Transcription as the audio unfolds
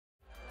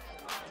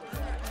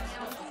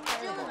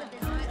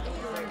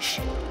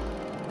Stage.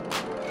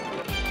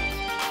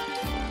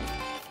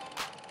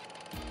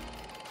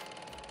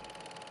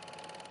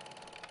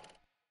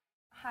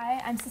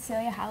 Hi, I'm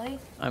Cecelia Halley.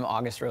 I'm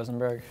August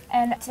Rosenberg.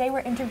 And today we're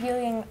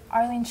interviewing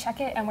Arlene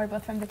Shechet, and we're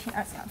both from the Teen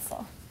Arts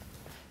Council.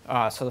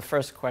 So the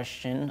first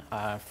question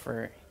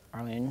for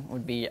Arlene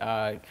would be,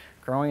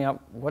 growing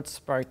up, what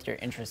sparked your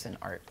interest in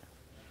art?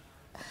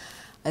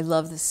 I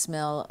love the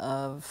smell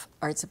of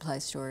art supply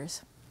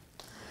stores.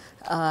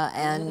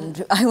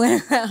 And I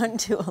went around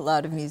to a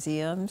lot of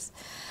museums.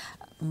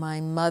 My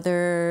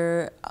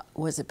mother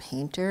was a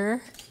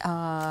painter,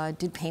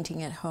 did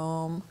painting at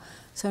home.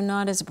 So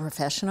not as a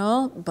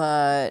professional,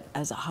 but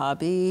as a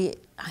hobby.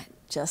 I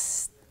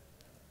just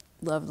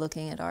loved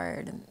looking at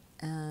art.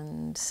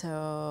 And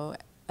so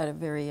at a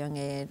very young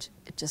age,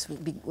 it just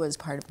was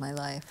part of my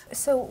life.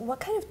 So what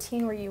kind of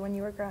teen were you when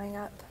you were growing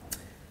up?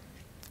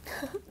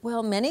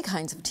 Well, many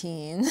kinds of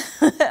teen,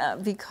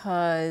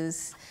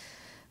 because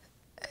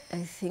I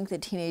think the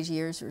teenage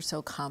years are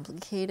so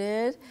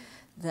complicated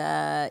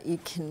that you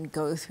can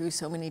go through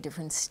so many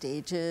different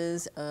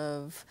stages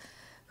of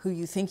who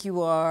you think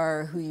you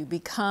are, who you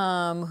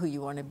become, who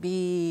you want to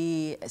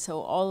be.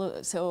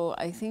 So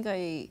I think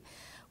I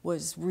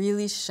was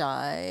really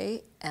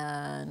shy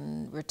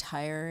and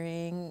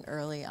retiring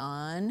early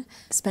on.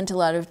 Spent a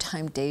lot of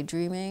time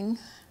daydreaming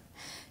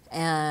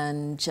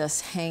and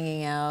just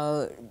hanging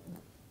out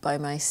by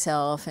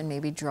myself and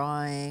maybe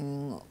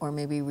drawing or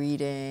maybe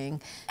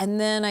reading. And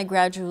then I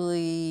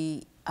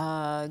gradually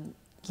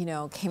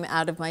came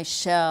out of my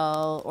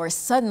shell, or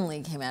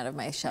suddenly came out of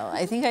my shell.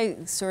 I think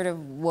I sort of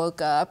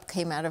woke up,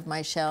 came out of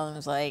my shell, and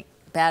was like,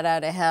 bat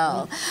out of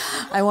hell.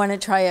 I want to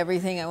try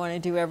everything, I want to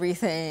do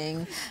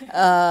everything.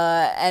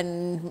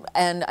 And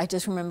I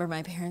just remember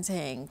my parents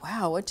saying,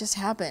 wow, what just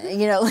happened?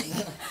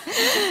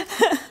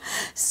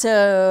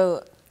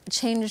 So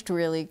changed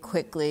really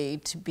quickly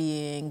to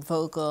being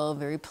vocal,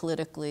 very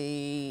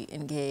politically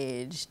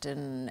engaged,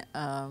 and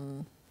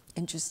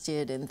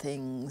interested in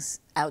things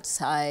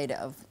outside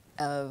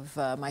of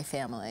my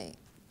family,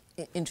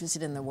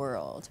 interested in the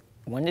world.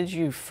 When did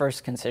you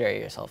first consider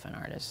yourself an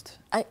artist?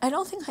 I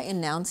don't think I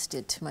announced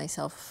it to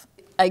myself.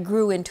 I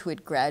grew into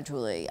it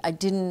gradually.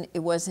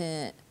 It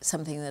wasn't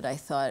something that I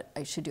thought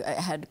I should do. I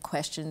had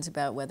questions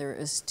about whether it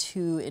was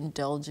too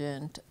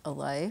indulgent a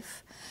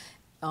life,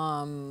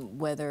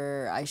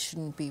 whether I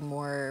shouldn't be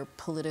more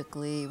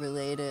politically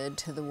related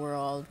to the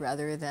world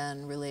rather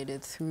than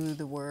related through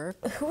the work.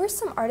 Who are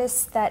some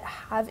artists that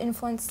have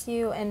influenced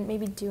you and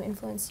maybe do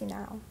influence you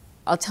now?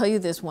 I'll tell you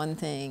this one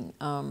thing.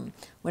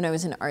 When I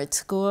was in art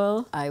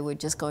school, I would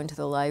just go into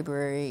the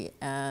library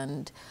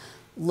and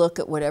look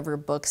at whatever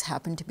books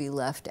happened to be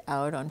left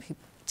out on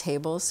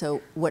tables.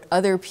 So what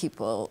other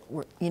people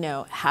were,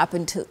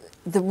 happened to,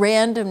 the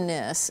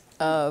randomness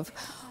of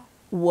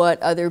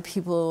what other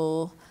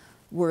people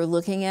were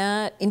looking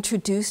at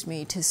introduced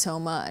me to so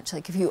much.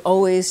 Like if you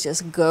always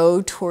just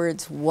go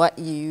towards what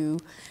you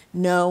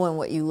know and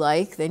what you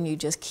like, then you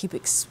just keep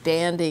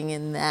expanding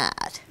in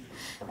that.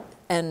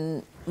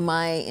 And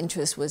my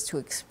interest was to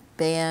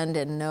expand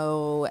and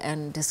know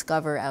and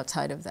discover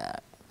outside of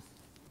that.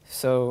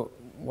 So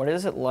what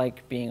is it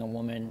like being a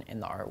woman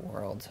in the art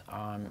world?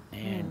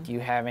 And do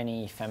you have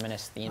any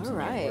feminist themes in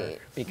your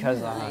work?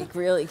 Because like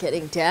really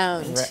getting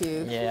down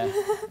to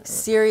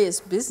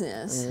serious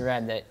business. We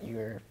read that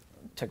you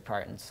took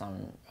part in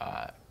some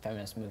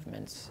feminist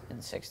movements in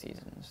the 60s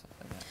and stuff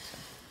like that. So.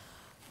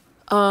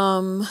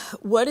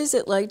 What is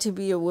it like to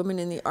be a woman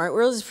in the art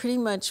world is pretty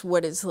much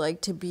what it's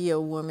like to be a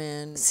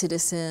woman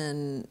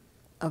citizen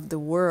of the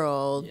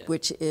world,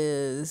 which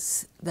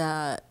is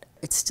that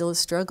it's still a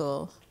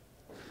struggle.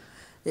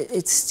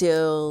 It's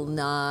still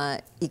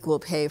not equal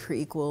pay for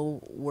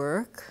equal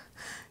work,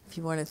 if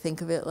you want to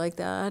think of it like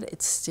that.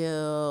 It's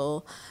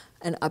still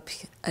an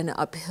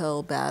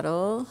uphill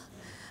battle,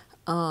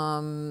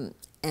 and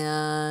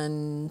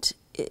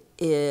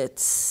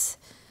it's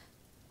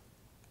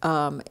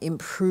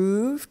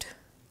improved,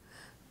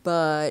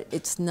 but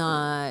it's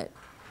not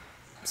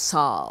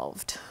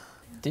solved.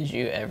 Did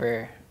you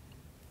ever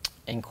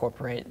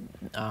incorporate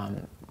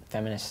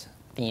feminist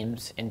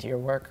themes into your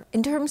work?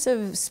 In terms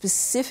of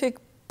specific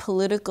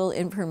political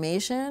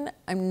information,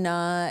 I'm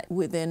not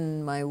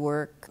within my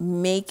work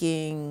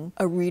making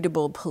a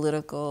readable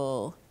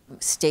political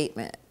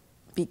statement,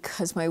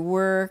 because my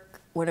work,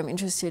 what I'm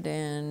interested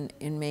in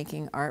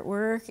making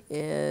artwork,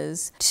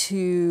 is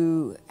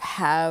to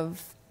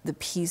have the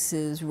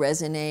pieces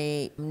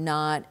resonate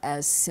not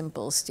as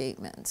simple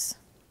statements.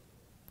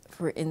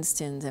 For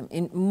instance,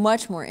 I'm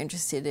much more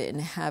interested in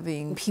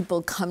having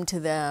people come to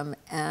them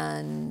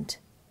and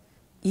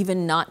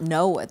even not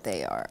know what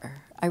they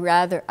are.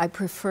 I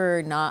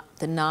prefer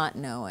the not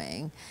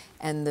knowing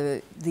and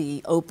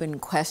the open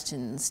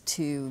questions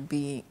to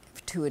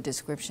a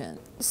description.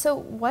 So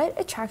what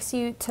attracts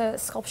you to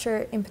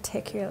sculpture in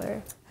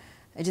particular?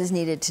 I just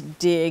needed to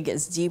dig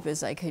as deep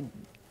as I could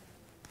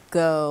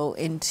go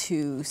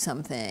into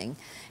something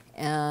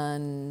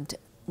and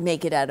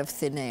make it out of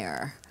thin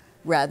air,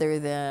 rather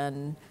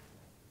than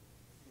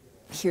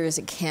here's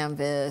a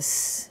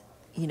canvas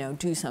you know,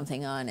 do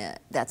something on it.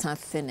 That's not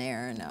thin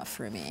air enough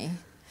for me.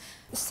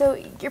 So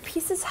your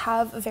pieces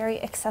have a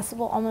very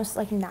accessible, almost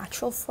like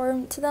natural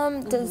form to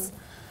them. Does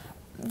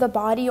the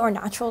body or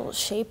natural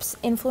shapes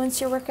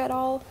influence your work at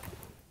all?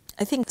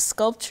 I think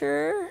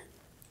sculpture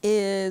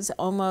is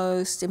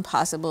almost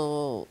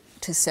impossible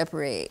to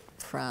separate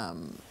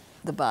from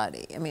the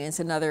body. I mean, it's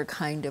another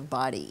kind of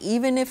body.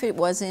 Even if it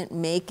wasn't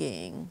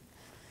making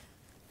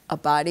a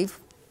body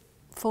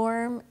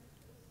form,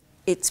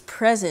 its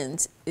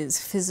presence is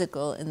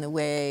physical in the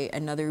way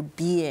another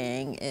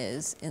being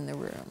is in the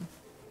room.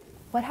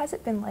 What has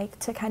it been like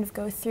to kind of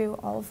go through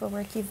all of the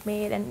work you've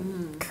made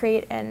and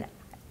create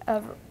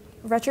a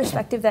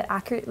retrospective that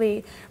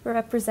accurately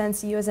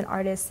represents you as an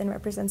artist and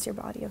represents your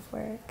body of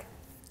work?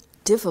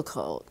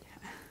 Difficult.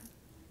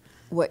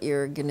 What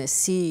you're gonna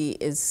see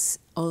is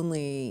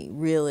only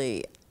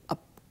really a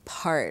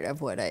part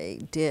of what I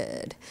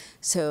did.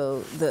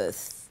 So the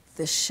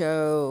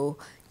show,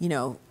 you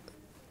know,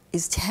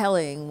 is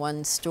telling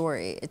one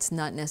story. It's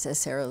not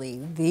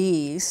necessarily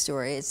the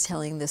story. It's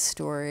telling the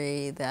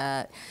story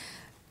that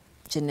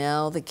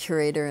Janelle, the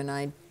curator, and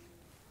I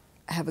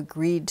have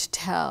agreed to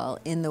tell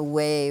in the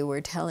way we're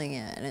telling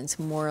it, and it's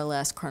more or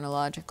less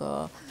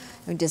chronological.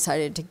 We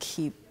decided to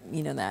keep,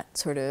 you know, that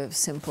sort of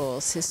simple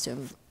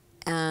system.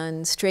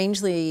 And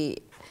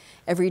strangely,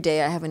 every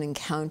day I have an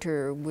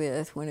encounter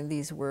with one of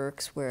these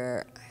works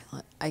where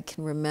I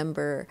can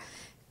remember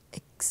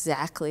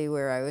exactly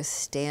where I was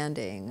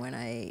standing when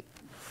I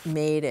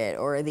made it,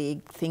 or the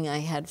thing I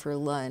had for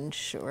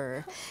lunch,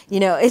 or, you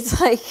know, it's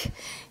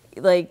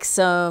like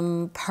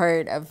some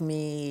part of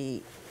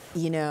me,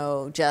 you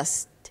know,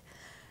 just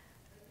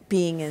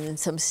being in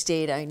some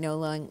state I no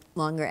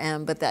longer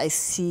am, but I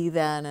see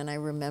that and I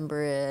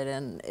remember it,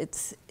 and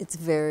it's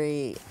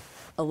very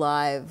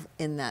alive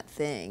in that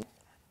thing.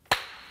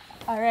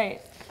 All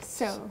right,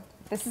 so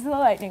this is the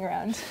lightning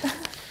round.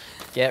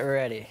 Get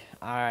ready.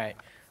 All right.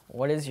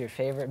 What is your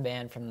favorite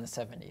band from the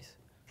 70s?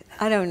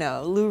 I don't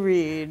know, Lou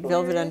Reed,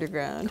 Velvet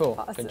Underground. Cool,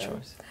 Awesome. good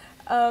choice.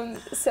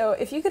 So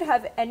if you could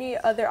have any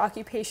other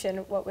occupation,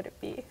 what would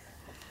it be?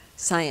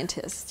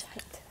 Scientist.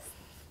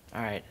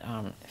 All right,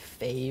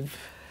 fave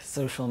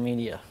social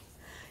media.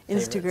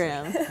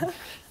 Instagram.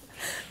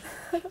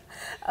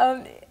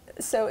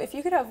 So if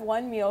you could have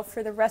one meal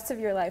for the rest of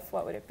your life,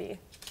 what would it be?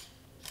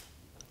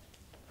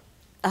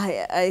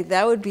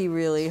 That would be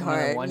really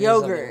hard.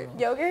 Yogurt.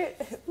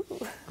 Yogurt?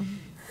 Ooh.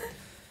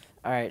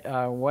 All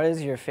right, what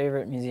is your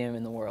favorite museum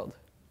in the world?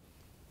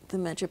 The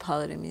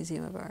Metropolitan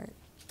Museum of Art.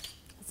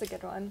 That's a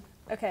good one.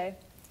 Okay,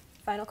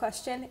 final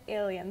question.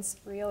 Aliens,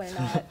 real or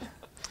not?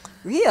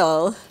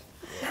 Real?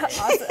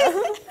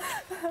 Awesome.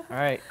 All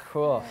right,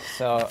 cool.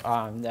 So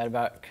that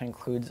about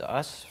concludes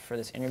us for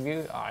this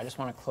interview. I just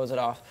want to close it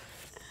off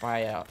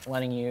by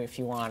letting you, if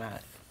you want to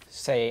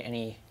say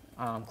any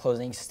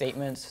closing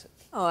statements.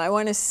 Oh, I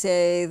want to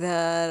say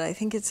that I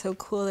think it's so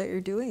cool that you're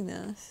doing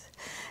this,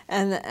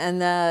 and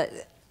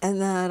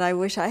that I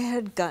wish I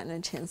had gotten a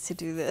chance to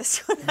do this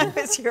when I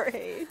was your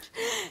age.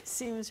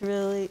 Seems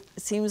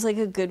like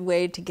a good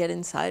way to get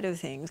inside of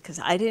things, because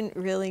I didn't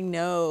really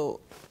know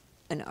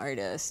an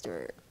artist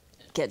or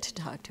get to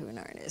talk to an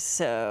artist.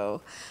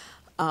 So,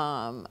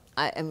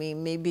 I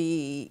mean,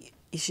 maybe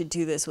you should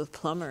do this with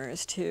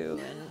plumbers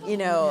too, and, you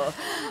know,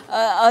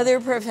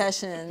 other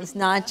professions,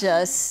 not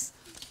just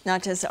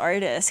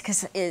artists,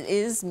 because it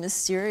is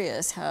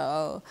mysterious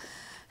how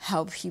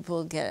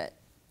people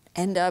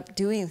end up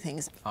doing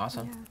things.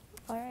 Awesome. Yeah.